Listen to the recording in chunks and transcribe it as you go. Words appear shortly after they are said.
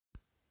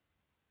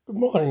Good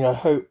morning, I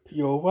hope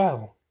you're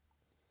well.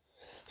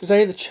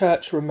 Today the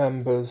Church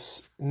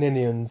remembers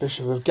Ninian,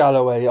 Bishop of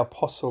Galloway,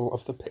 Apostle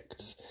of the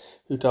Picts,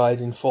 who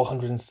died in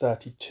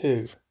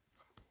 432.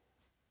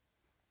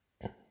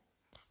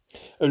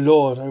 O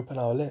Lord, open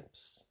our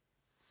lips,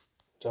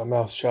 and our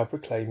mouth shall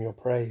proclaim your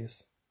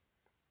praise.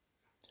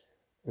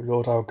 O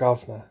Lord, our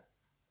Governor,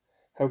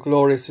 how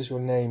glorious is your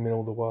name in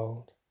all the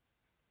world.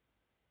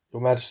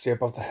 Your majesty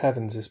above the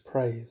heavens is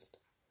praised,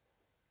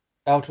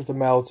 out of the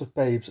mouths of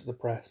babes at the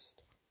breast.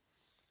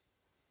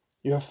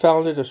 You have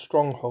founded a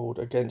stronghold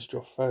against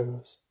your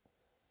foes,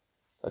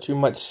 that you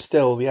might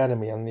still the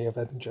enemy and the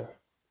avenger.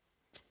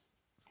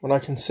 When I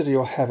consider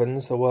your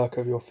heavens, the work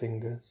of your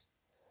fingers,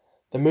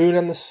 the moon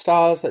and the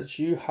stars that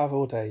you have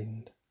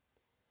ordained,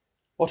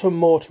 what are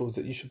mortals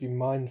that you should be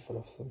mindful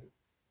of them?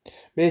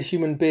 Mere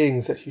human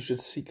beings that you should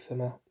seek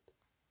them out.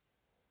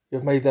 You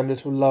have made them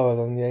little lower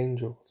than the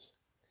angels,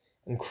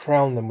 and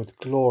crowned them with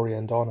glory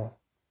and honour.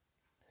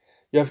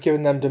 You have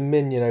given them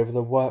dominion over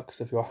the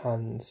works of your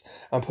hands,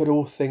 and put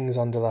all things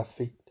under their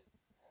feet,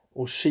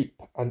 all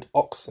sheep and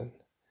oxen,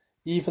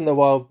 even the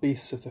wild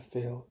beasts of the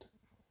field,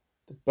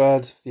 the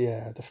birds of the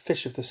air, the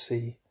fish of the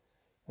sea,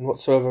 and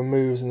whatsoever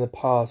moves in the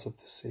paths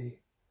of the sea.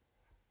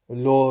 O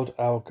Lord,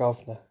 our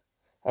Governor,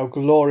 how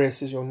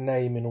glorious is your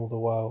name in all the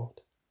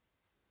world.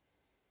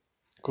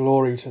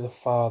 Glory to the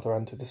Father,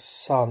 and to the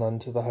Son,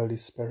 and to the Holy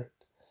Spirit,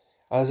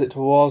 as it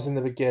was in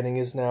the beginning,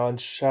 is now, and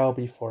shall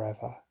be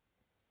forever.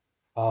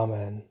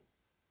 Amen.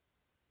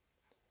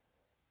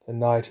 The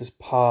night has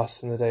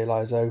passed and the day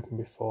lies open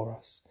before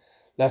us.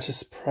 Let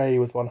us pray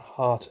with one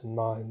heart and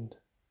mind.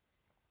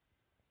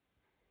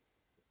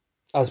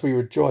 As we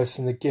rejoice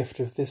in the gift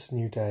of this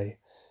new day,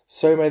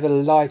 so may the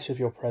light of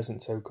your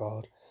presence, O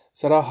God,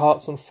 set our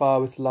hearts on fire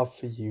with love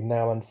for you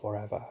now and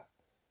forever.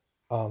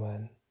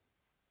 Amen.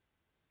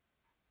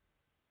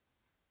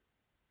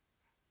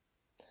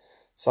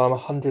 Psalm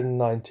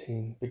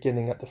 119,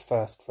 beginning at the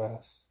first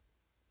verse.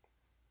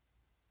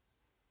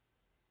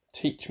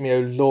 Teach me, O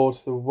Lord,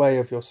 the way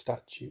of your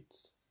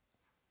statutes.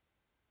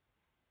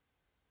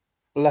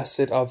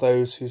 Blessed are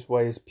those whose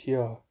way is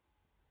pure,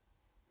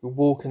 who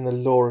walk in the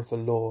law of the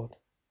Lord.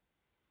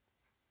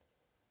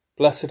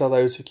 Blessed are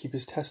those who keep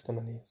his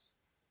testimonies,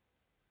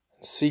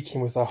 and seek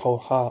him with their whole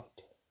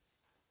heart.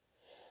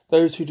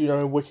 Those who do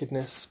no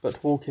wickedness,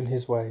 but walk in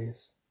his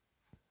ways.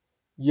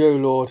 You, O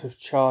Lord, have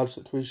charged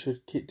that we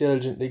should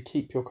diligently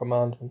keep your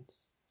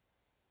commandments.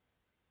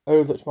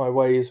 Oh, that my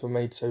ways were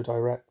made so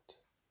direct,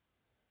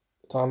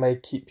 that I may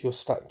keep your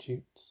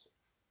statutes.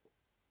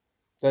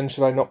 Then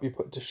should I not be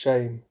put to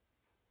shame,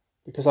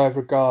 because I have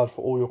regard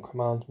for all your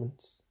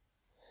commandments.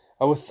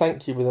 I will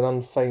thank you with an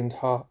unfeigned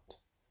heart,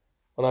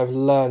 when I have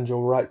learned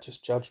your righteous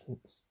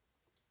judgments.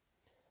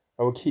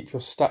 I will keep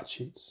your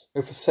statutes,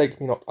 O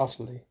forsake me not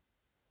utterly.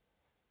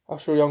 How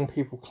shall young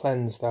people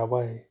cleanse their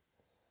way,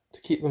 to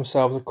keep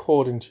themselves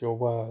according to your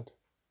word?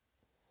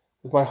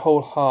 With my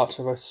whole heart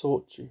have I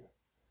sought you.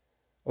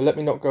 O let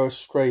me not go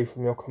astray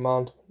from your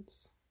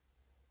commandments.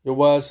 Your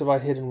words have I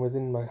hidden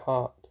within my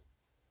heart,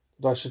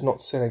 that I should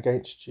not sin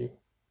against you.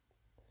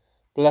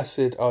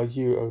 Blessed are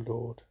you, O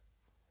Lord,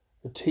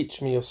 who teach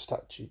me your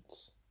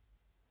statutes.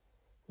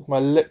 With my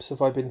lips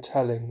have I been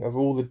telling of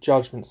all the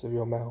judgments of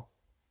your mouth.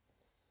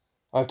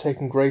 I have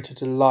taken greater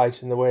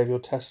delight in the way of your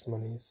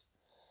testimonies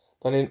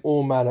than in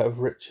all manner of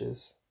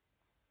riches.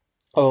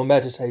 I will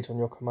meditate on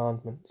your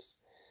commandments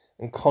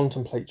and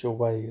contemplate your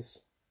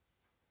ways.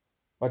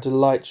 My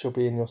delight shall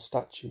be in your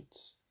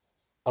statutes,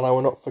 and I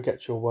will not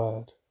forget your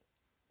word.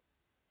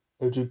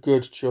 O do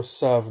good to your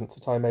servant,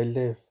 that I may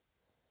live,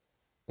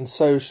 and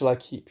so shall I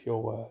keep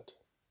your word.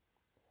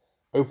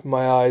 Open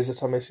my eyes,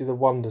 that I may see the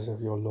wonders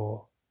of your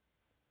law.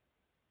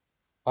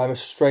 I am a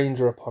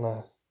stranger upon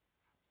earth.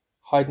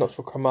 Hide not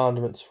your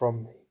commandments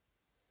from me.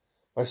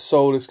 My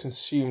soul is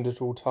consumed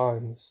at all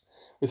times,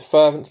 with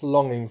fervent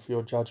longing for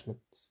your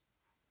judgments.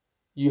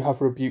 You have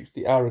rebuked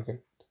the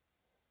arrogant.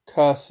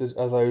 Cursed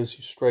are those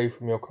who stray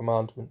from your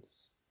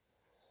commandments.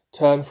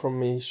 Turn from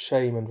me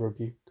shame and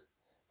rebuke,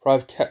 for I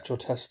have kept your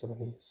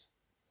testimonies.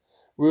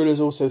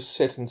 Rulers also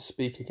sit and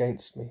speak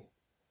against me,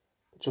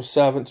 but your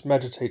servant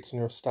meditates on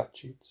your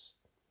statutes.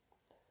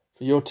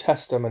 For your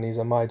testimonies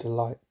are my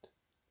delight.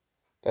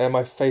 They are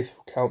my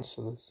faithful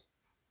counsellors.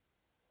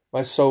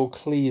 My soul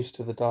cleaves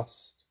to the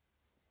dust.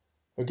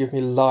 O give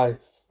me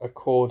life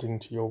according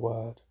to your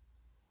word.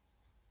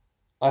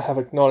 I have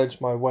acknowledged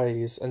my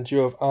ways, and you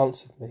have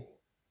answered me.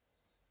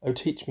 O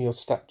teach me your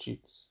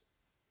statutes.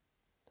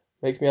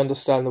 Make me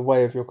understand the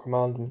way of your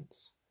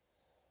commandments,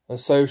 and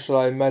so shall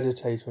I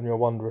meditate on your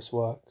wondrous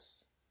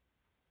works.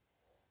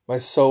 My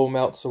soul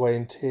melts away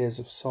in tears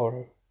of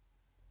sorrow.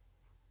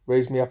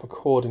 Raise me up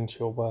according to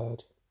your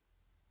word.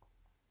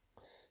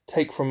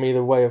 Take from me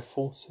the way of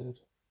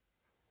falsehood.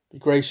 Be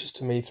gracious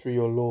to me through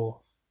your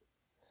law.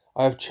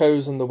 I have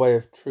chosen the way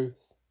of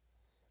truth,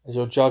 and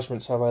your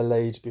judgments have I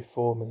laid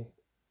before me.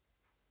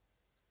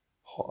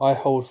 I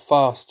hold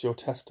fast to your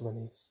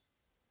testimonies.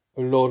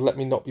 O Lord, let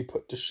me not be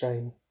put to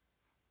shame.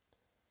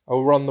 I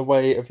will run the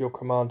way of your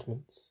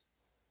commandments,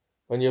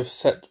 when you have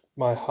set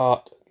my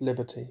heart at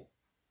liberty.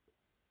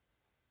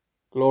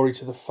 Glory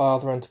to the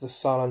Father, and to the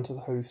Son, and to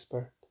the Holy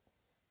Spirit.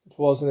 It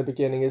was in the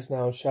beginning, is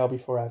now, and shall be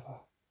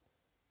forever.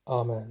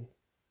 Amen.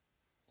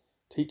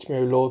 Teach me,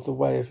 O Lord, the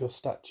way of your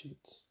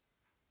statutes.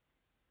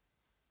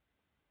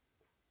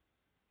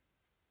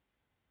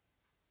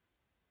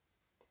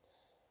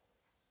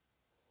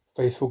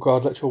 Faithful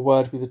God, let your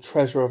word be the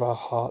treasure of our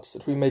hearts,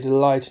 that we may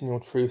delight in your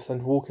truth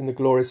and walk in the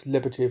glorious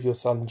liberty of your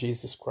Son,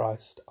 Jesus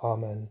Christ.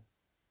 Amen.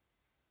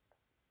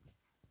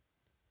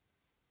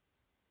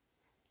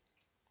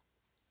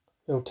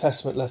 The Old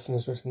Testament lesson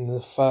is written in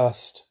the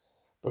first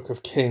book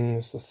of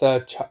Kings, the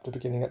 3rd chapter,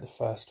 beginning at the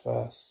 1st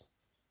verse.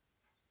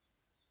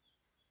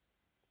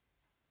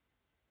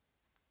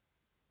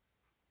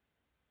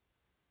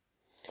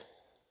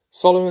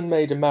 Solomon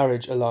made a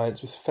marriage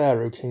alliance with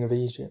Pharaoh, king of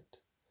Egypt.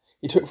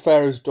 He took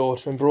Pharaoh's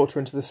daughter and brought her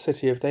into the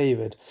city of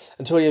David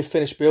until he had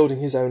finished building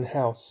his own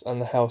house and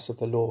the house of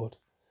the Lord,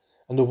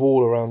 and a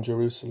wall around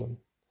Jerusalem.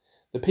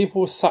 The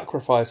people were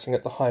sacrificing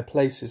at the high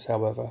places,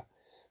 however,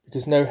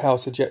 because no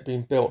house had yet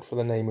been built for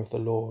the name of the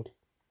Lord.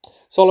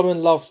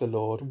 Solomon loved the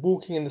Lord,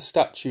 walking in the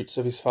statutes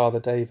of his father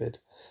David,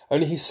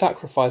 only he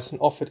sacrificed and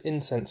offered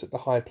incense at the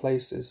high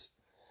places.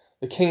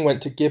 The king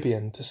went to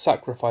Gibeon to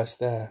sacrifice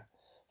there,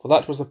 for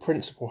that was the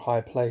principal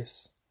high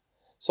place.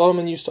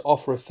 Solomon used to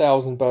offer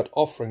 1,000 burnt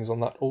offerings on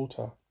that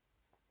altar.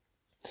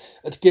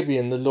 At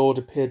Gibeon the Lord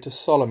appeared to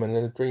Solomon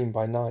in a dream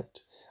by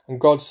night, and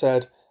God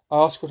said,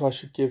 "Ask what I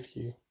should give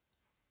you."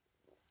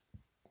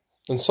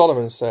 And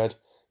Solomon said,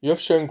 "You have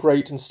shown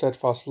great and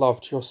steadfast love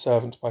to your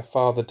servant my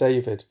father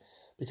David,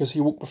 because he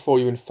walked before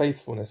you in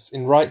faithfulness,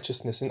 in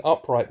righteousness, in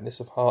uprightness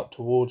of heart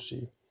towards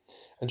you.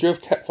 And you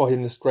have kept for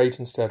him this great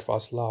and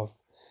steadfast love,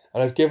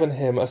 and have given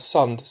him a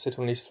son to sit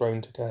on his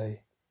throne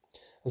today.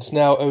 And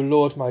now, O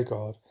Lord my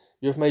God,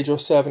 you have made your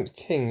servant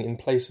king in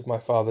place of my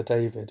father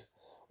David.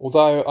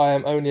 Although I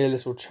am only a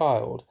little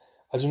child,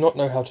 I do not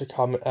know how to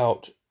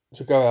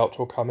go out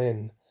or come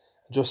in.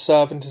 And your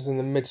servant is in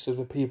the midst of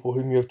the people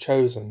whom you have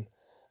chosen,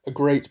 a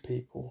great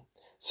people,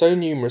 so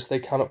numerous they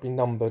cannot be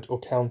numbered or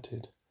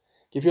counted.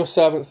 Give your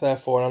servant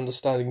therefore an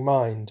understanding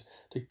mind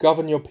to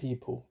govern your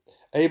people,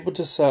 able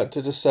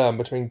to discern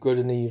between good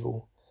and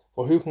evil.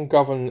 For who can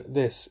govern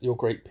this your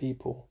great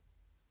people?"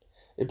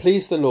 It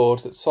pleased the Lord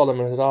that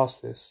Solomon had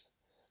asked this.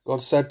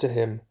 God said to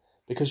him,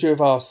 "Because you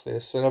have asked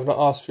this, and have not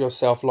asked for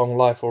yourself long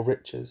life or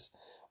riches,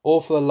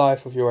 or for the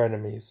life of your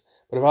enemies,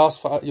 but have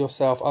asked for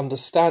yourself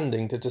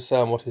understanding to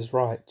discern what is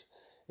right.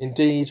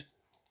 Indeed,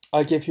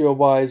 I give you a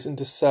wise and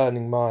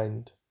discerning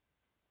mind.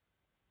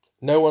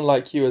 No one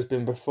like you has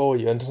been before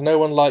you, and no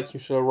one like you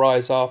shall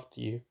arise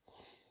after you.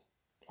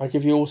 I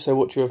give you also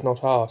what you have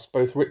not asked,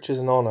 both riches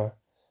and honour,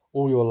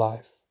 all your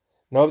life.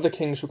 No other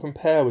king shall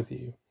compare with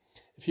you.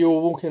 If you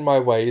will walk in my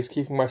ways,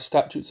 keeping my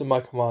statutes and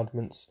my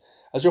commandments,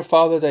 as your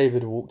father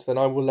David walked, then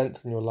I will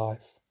lengthen your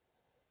life."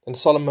 Then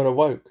Solomon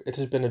awoke. It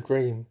had been a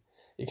dream.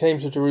 He came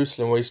to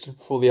Jerusalem, where he stood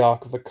before the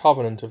ark of the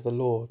covenant of the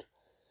Lord.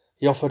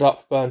 He offered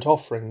up burnt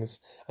offerings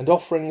and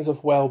offerings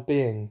of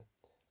well-being,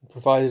 and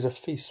provided a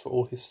feast for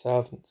all his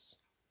servants.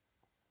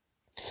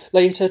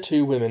 Later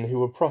 2 women who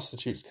were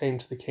prostitutes came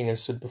to the king and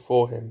stood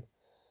before him.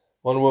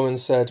 One woman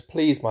said,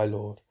 "Please, my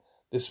lord,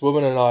 this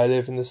woman and I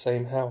live in the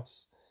same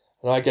house,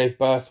 and I gave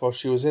birth while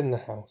she was in the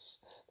house.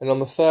 Then on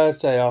the 3rd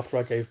day after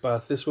I gave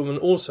birth, this woman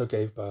also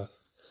gave birth.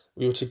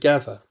 We were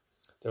together.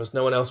 There was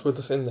no one else with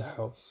us in the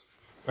house.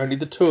 Only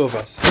the 2 of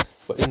us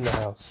were in the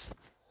house.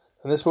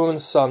 And this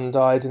woman's son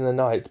died in the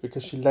night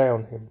because she lay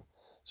on him.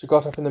 She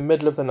got up in the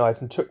middle of the night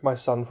and took my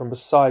son from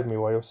beside me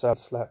while your servant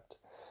slept.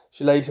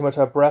 She laid him at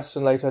her breast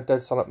and laid her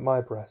dead son at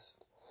my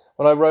breast.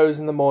 When I rose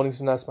in the morning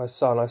to nurse my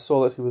son, I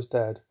saw that he was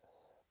dead.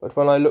 But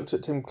when I looked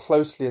at him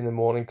closely in the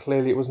morning,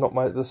 clearly it was not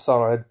the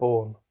son I had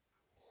borne.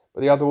 But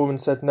the other woman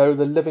said, 'No,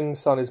 the living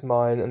son is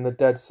mine, and the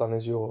dead son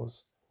is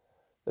yours.'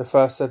 The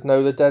first said,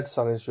 'No, the dead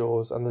son is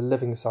yours, and the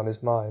living son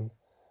is mine.'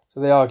 So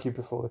they argued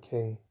before the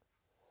king.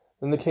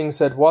 Then the king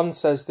said, 'One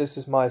says, this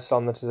is my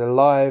son that is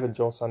alive, and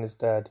your son is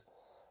dead,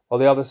 while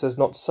the other says,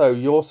 not so,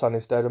 your son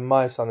is dead, and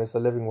my son is the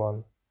living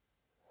one.'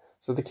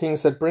 So the king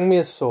said, 'Bring me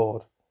a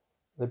sword.'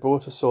 They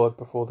brought a sword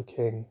before the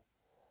king.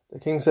 The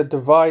king said,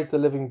 'Divide the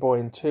living boy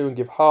in 2, and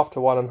give half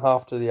to one and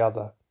half to the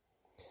other.'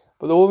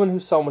 But the woman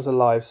whose son was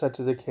alive said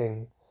to the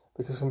king,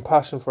 because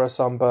compassion for her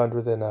son burned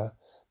within her,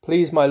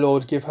 'Please, my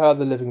lord, give her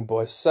the living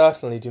boy.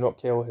 Certainly do not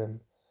kill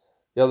him.'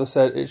 The other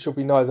said, 'It shall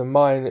be neither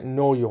mine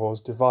nor yours.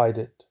 Divide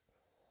it.'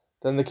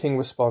 Then the king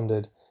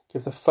responded,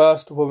 'Give the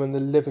first woman the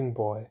living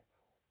boy.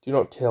 Do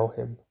not kill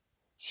him.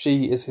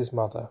 She is his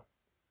mother.'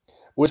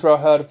 Israel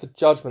heard of the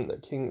judgment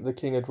that the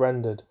king had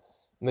rendered,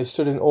 and they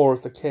stood in awe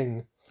of the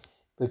king,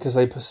 because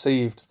they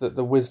perceived that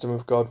the wisdom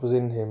of God was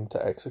in him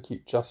to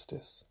execute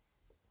justice."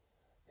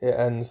 Here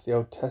ends the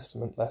Old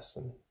Testament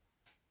lesson.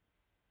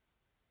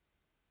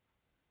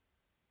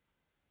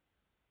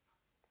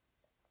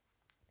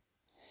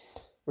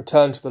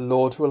 Return to the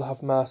Lord, who will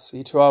have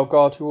mercy, to our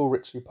God, who will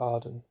richly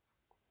pardon.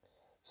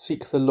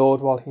 Seek the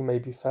Lord while he may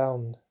be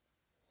found.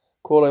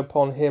 Call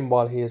upon him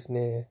while he is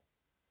near.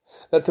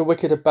 Let the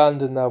wicked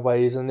abandon their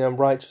ways and the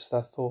unrighteous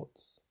their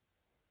thoughts.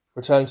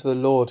 Return to the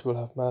Lord who will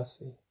have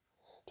mercy,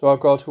 to our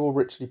God who will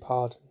richly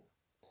pardon.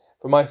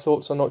 For my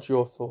thoughts are not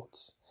your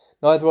thoughts,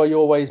 neither are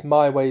your ways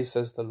my ways,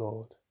 says the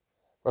Lord.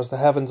 For as the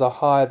heavens are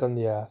higher than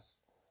the earth,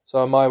 so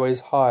are my ways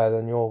higher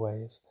than your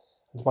ways,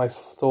 and my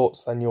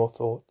thoughts than your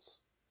thoughts.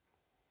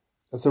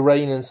 As the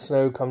rain and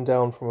snow come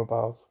down from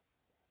above,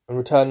 and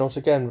return not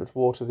again but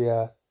water the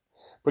earth,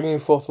 bringing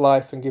forth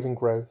life and giving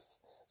growth,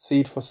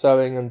 seed for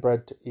sowing and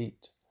bread to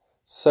eat,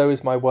 so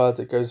is my word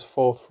that goes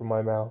forth from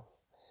my mouth.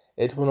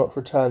 It will not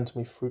return to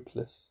me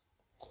fruitless,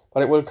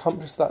 but it will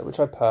accomplish that which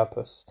I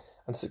purpose,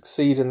 and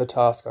succeed in the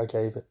task I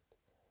gave it.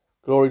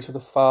 Glory to the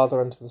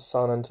Father, and to the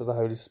Son, and to the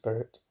Holy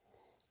Spirit,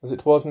 as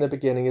it was in the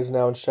beginning, is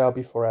now, and shall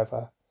be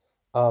forever.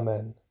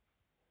 Amen.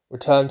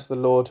 Return to the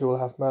Lord who will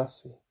have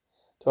mercy,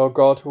 to our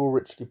God who will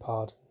richly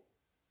pardon.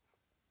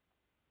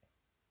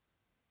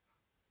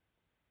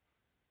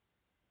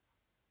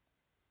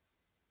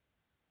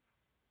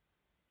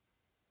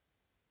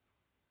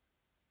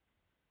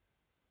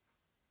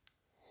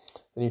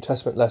 The New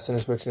Testament lesson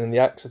is written in the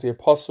Acts of the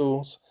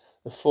Apostles,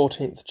 the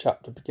 14th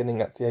chapter,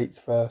 beginning at the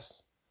 8th verse.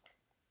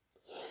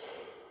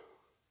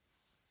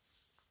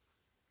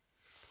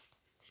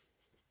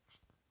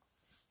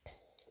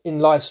 In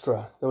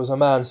Lystra there was a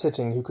man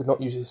sitting who could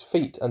not use his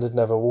feet and had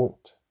never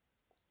walked,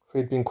 for he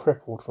had been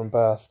crippled from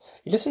birth.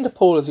 He listened to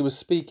Paul as he was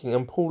speaking,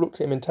 and Paul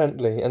looked at him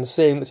intently, and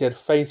seeing that he had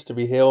faith to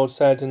be healed,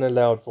 said in a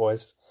loud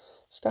voice,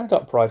 "Stand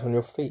upright on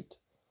your feet."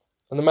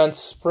 And the man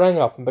sprang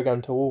up and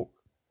began to walk.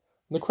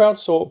 When the crowd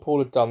saw what Paul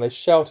had done, they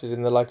shouted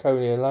in the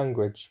Lycaonian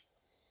language,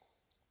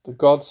 "The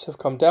gods have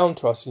come down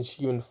to us in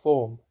human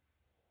form."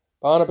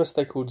 Barnabas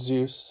they called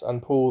Zeus,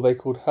 and Paul they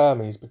called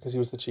Hermes, because he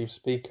was the chief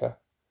speaker.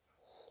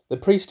 The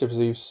priest of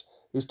Zeus,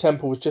 whose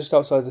temple was just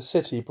outside the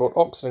city, brought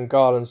oxen and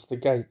garlands to the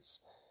gates,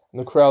 and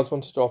the crowds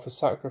wanted to offer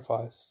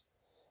sacrifice.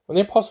 When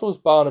the apostles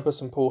Barnabas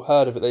and Paul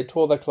heard of it, they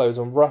tore their clothes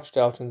and rushed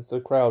out into the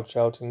crowd,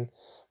 shouting,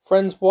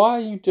 "Friends, why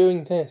are you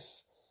doing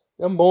this?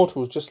 We are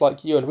mortals just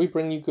like you, and we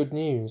bring you good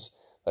news,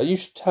 that you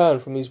should turn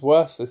from these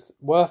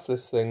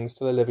worthless things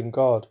to the living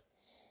God,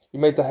 who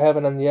made the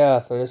heaven and the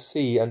earth and the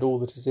sea and all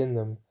that is in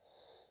them.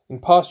 In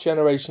past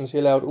generations he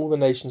allowed all the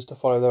nations to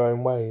follow their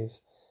own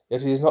ways, yet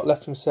he has not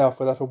left himself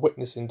without a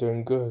witness in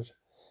doing good,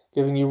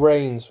 giving you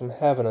rains from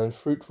heaven and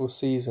fruitful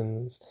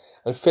seasons,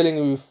 and filling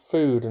you with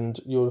food and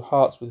your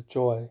hearts with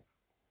joy."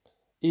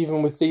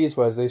 Even with these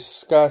words they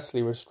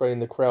scarcely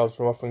restrained the crowds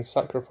from offering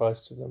sacrifice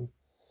to them.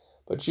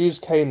 But Jews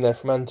came there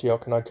from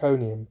Antioch and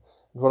Iconium,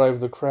 and won over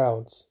the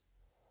crowds.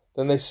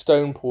 Then they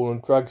stoned Paul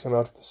and dragged him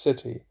out of the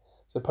city,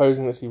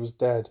 supposing that he was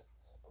dead.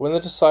 But when the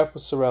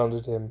disciples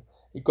surrounded him,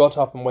 he got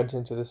up and went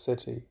into the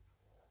city.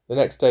 The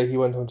next day he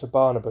went on to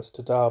Barnabas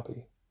to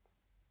Derbe.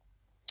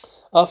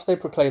 After they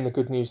proclaimed the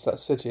good news to that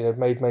city and had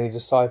made many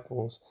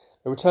disciples,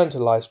 they returned to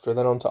Lystra,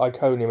 then on to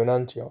Iconium and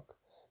Antioch.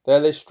 There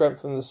they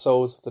strengthened the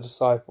souls of the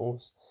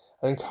disciples,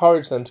 and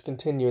encouraged them to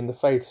continue in the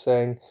faith,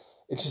 saying,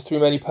 "It is through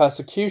many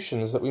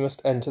persecutions that we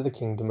must enter the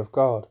kingdom of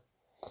God."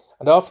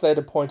 And after they had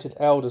appointed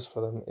elders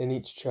for them in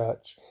each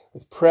church,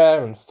 with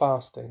prayer and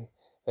fasting,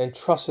 they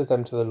entrusted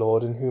them to the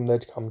Lord, in whom they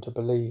had come to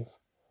believe.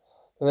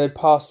 Then they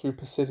passed through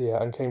Pisidia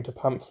and came to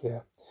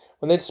Pamphylia.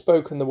 When they had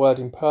spoken the word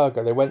in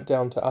Perga, they went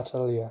down to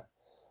Attalia.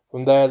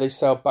 From there they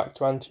sailed back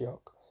to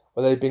Antioch,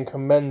 where they had been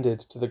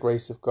commended to the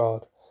grace of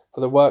God,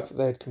 for the work that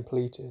they had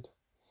completed.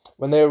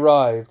 When they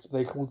arrived,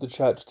 they called the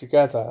church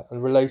together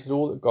and related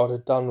all that God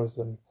had done with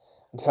them,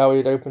 and how he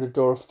had opened a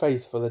door of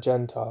faith for the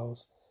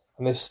Gentiles,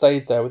 and they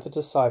stayed there with the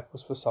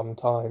disciples for some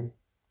time.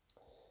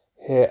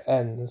 Here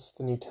ends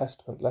the New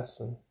Testament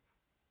lesson.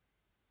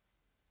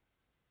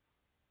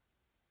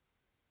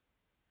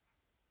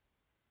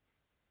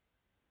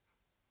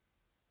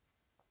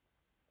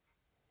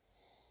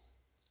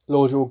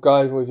 Lord, you will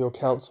guide me with your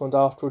counsel, and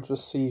afterwards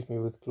receive me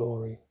with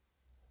glory.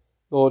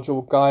 Lord, you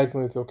will guide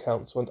me with your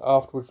counsel, and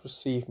afterwards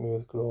receive me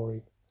with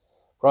glory.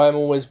 For I am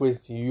always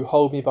with you, you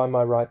hold me by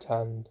my right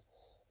hand,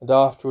 and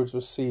afterwards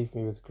receive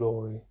me with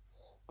glory.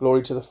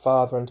 Glory to the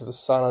Father, and to the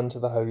Son, and to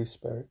the Holy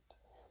Spirit.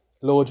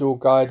 Lord, you will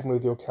guide me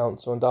with your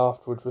counsel, and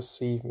afterwards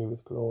receive me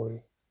with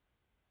glory.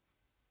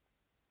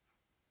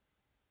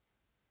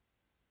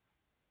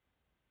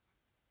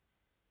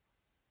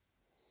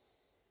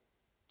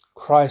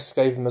 Christ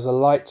gave him as a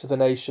light to the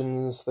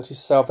nations, that his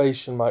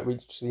salvation might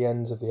reach to the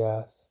ends of the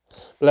earth.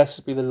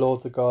 Blessed be the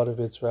Lord, the God of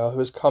Israel, who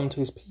has come to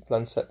his people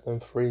and set them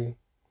free.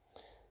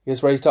 He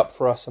has raised up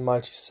for us a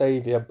mighty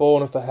Saviour,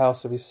 born of the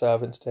house of his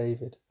servant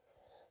David.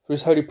 Through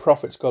his holy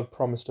prophets God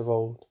promised of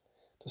old,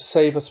 to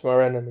save us from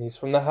our enemies,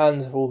 from the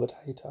hands of all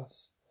that hate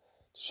us,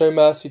 to show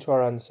mercy to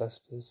our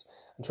ancestors,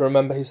 and to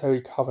remember his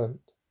holy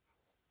covenant.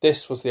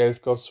 This was the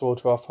oath God swore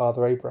to our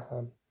father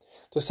Abraham,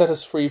 to set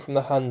us free from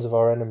the hands of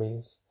our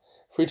enemies,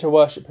 free to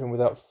worship him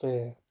without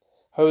fear,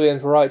 holy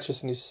and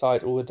righteous in his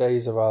sight all the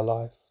days of our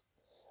life.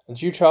 And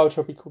you, child,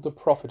 shall be called the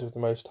prophet of the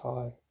Most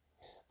High,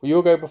 for you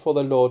will go before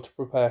the Lord to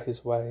prepare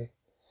his way,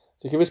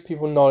 to give his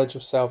people knowledge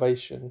of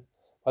salvation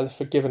by the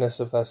forgiveness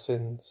of their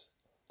sins,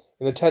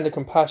 in the tender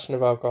compassion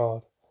of our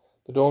God,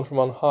 The dawn from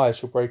on high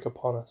shall break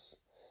upon us,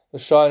 to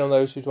shine on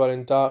those who dwell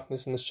in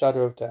darkness and the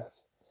shadow of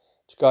death,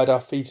 to guide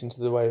our feet into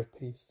the way of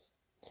peace.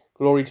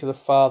 Glory to the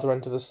Father,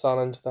 and to the Son,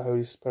 and to the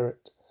Holy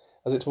Spirit,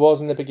 as it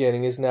was in the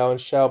beginning, is now, and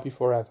shall be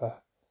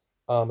forever.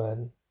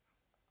 Amen.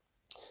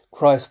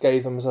 Christ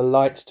gave them as a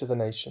light to the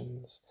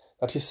nations,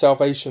 that his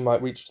salvation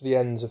might reach to the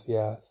ends of the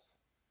earth.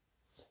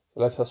 So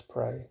let us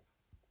pray.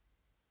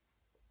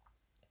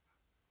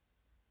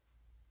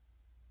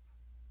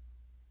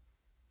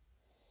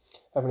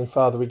 Heavenly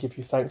Father, we give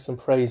you thanks and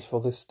praise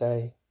for this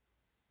day,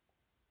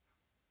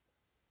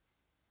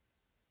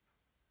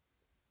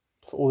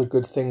 for all the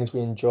good things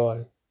we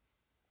enjoy.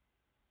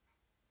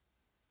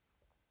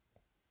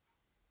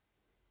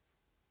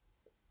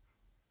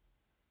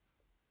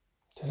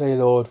 Today,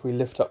 Lord, we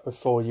lift up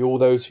before you all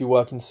those who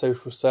work in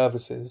social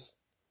services,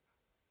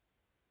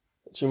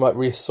 that you might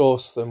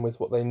resource them with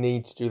what they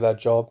need to do their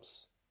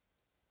jobs,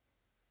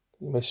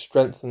 that you may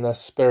strengthen their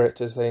spirit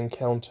as they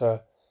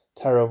encounter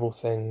terrible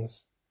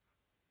things.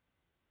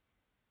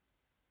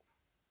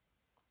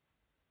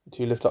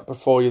 Do you lift up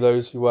before you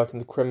those who work in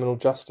the criminal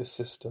justice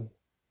system,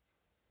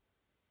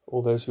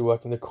 all those who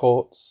work in the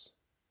courts,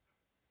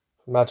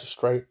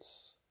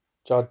 magistrates,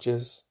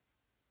 judges,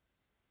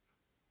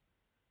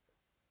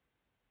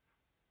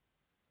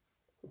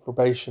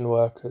 probation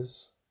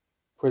workers,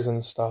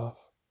 prison staff.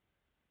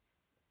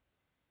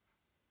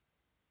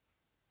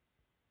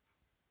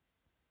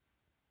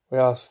 We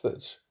ask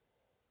that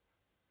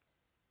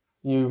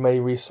you may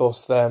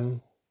resource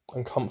them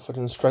and comfort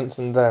and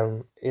strengthen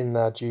them in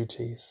their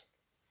duties.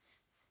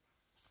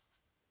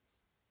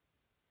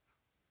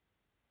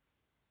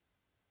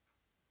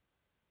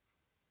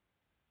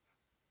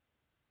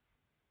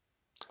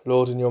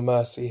 Lord, in your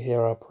mercy,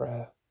 hear our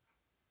prayer.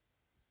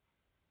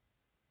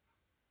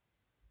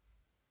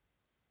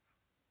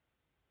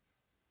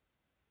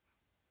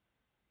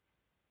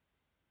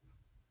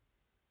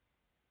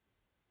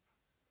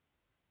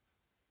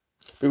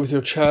 Be with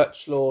your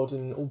church, Lord,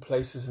 in all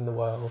places in the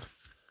world,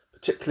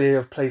 particularly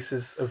of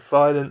places of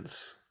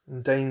violence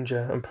and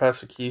danger and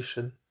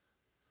persecution.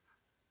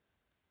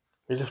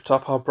 We lift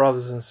up our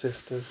brothers and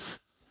sisters,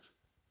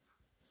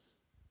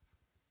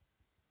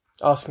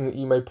 asking that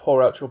you may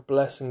pour out your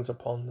blessings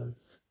upon them.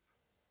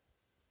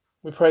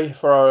 We pray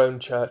for our own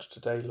church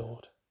today,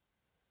 Lord,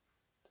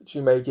 that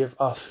you may give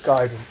us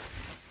guidance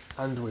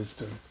and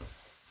wisdom.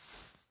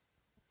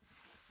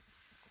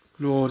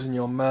 Lord, in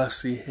your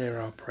mercy, hear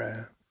our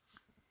prayer.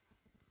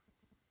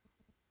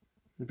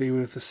 And be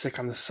with the sick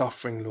and the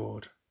suffering,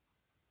 Lord,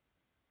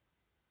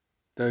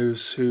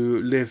 those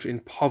who live in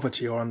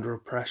poverty or under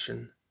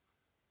oppression,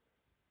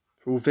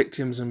 for all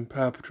victims and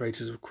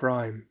perpetrators of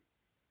crime.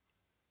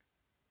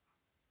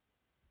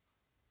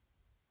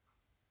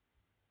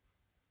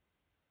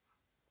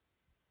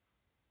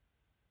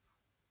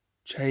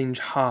 Change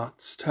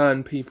hearts,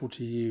 turn people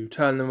to you,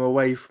 turn them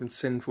away from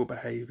sinful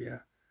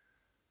behaviour.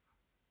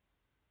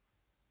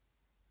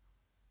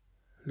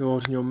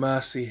 Lord, in your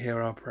mercy,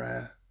 hear our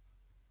prayer.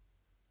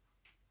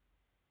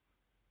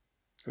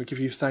 We give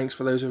you thanks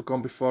for those who have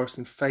gone before us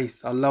in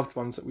faith, our loved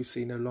ones that we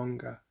see no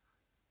longer.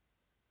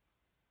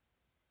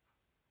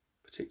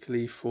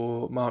 Particularly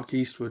for Mark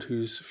Eastwood,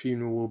 whose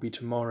funeral will be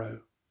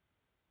tomorrow.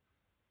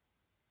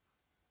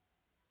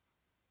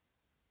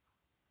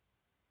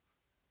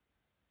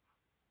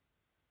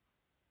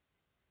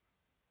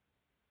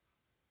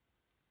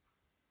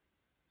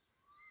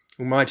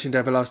 Almighty and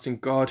everlasting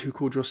God, who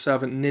called your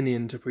servant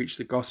Ninian to preach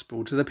the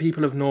gospel to the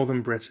people of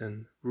northern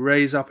Britain,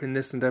 raise up in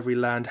this and every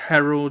land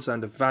heralds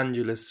and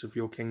evangelists of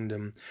your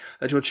kingdom,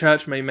 that your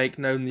church may make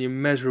known the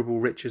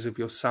immeasurable riches of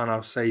your Son,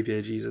 our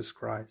Saviour, Jesus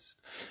Christ,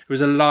 who is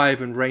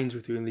alive and reigns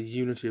with you in the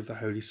unity of the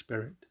Holy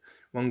Spirit,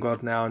 one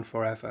God now and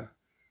forever.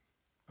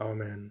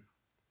 Amen.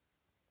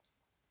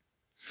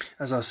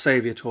 As our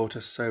Saviour taught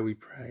us, so we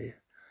pray.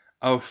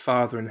 Our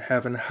Father in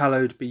heaven,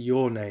 hallowed be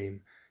your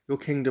name. Your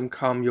kingdom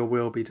come, your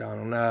will be done,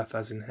 on earth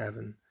as in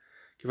heaven.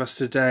 Give us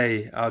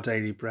today our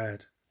daily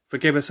bread.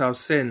 Forgive us our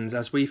sins,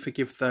 as we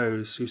forgive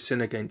those who sin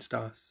against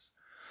us.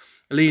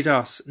 Lead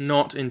us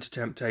not into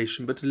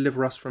temptation, but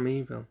deliver us from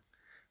evil.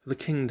 For the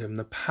kingdom,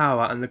 the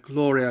power, and the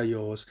glory are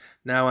yours,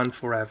 now and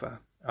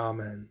forever.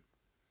 Amen.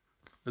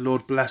 The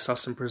Lord bless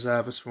us and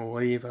preserve us from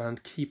all evil,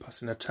 and keep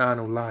us in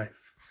eternal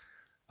life.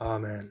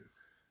 Amen.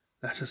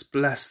 Let us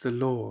bless the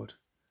Lord.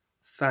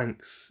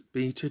 Thanks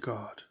be to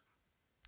God.